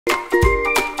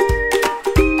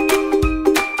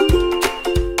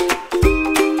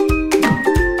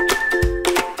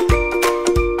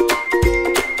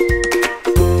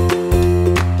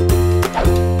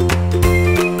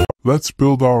Let's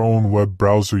build our own web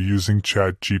browser using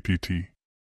ChatGPT.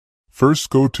 First,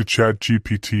 go to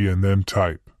ChatGPT and then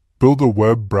type, "Build a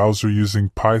web browser using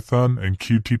Python and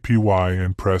Qtpy"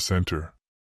 and press enter.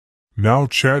 Now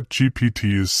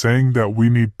ChatGPT is saying that we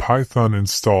need Python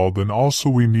installed and also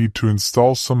we need to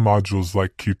install some modules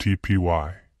like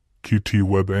Qtpy, Qt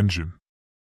Web Engine.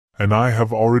 And I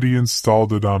have already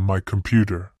installed it on my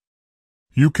computer.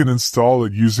 You can install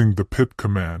it using the pip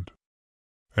command.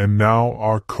 And now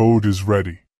our code is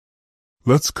ready.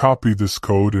 Let's copy this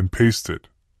code and paste it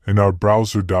in our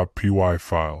browser.py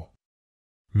file.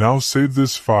 Now save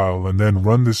this file and then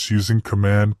run this using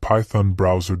command python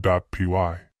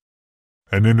browser.py.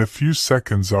 And in a few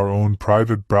seconds our own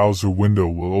private browser window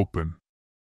will open.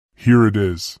 Here it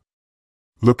is.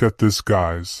 Look at this,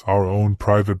 guys, our own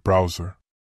private browser.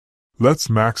 Let's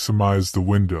maximize the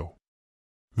window.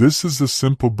 This is a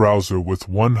simple browser with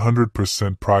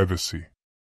 100% privacy.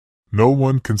 No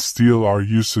one can steal our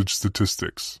usage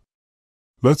statistics.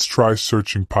 Let's try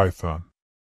searching Python.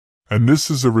 And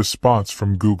this is a response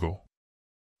from Google.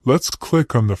 Let's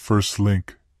click on the first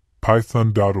link,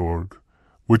 python.org,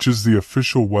 which is the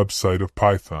official website of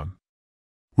Python.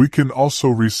 We can also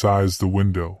resize the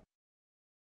window.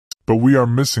 But we are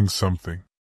missing something.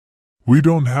 We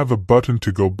don't have a button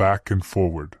to go back and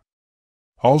forward.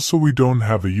 Also, we don't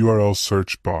have a URL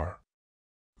search bar.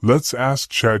 Let's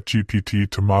ask ChatGPT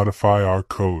to modify our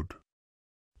code.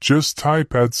 Just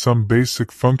type add some basic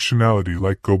functionality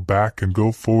like go back and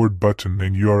go forward button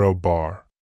and URL bar.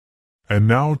 And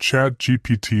now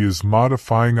ChatGPT is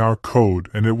modifying our code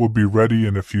and it will be ready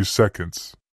in a few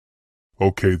seconds.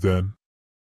 Okay then.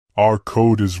 Our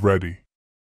code is ready.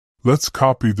 Let's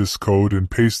copy this code and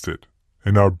paste it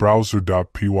in our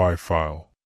browser.py file.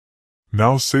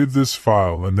 Now save this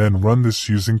file and then run this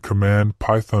using command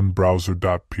python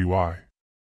browser.py.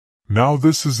 Now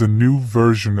this is a new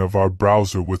version of our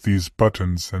browser with these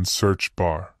buttons and search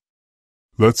bar.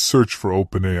 Let's search for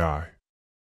OpenAI.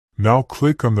 Now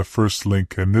click on the first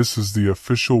link and this is the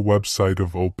official website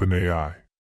of OpenAI.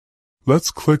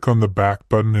 Let's click on the back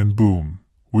button and boom,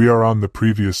 we are on the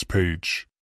previous page.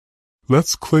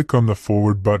 Let's click on the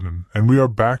forward button and we are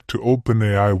back to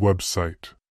OpenAI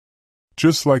website.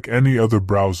 Just like any other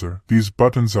browser, these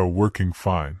buttons are working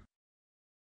fine.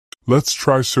 Let's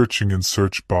try searching in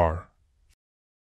search bar.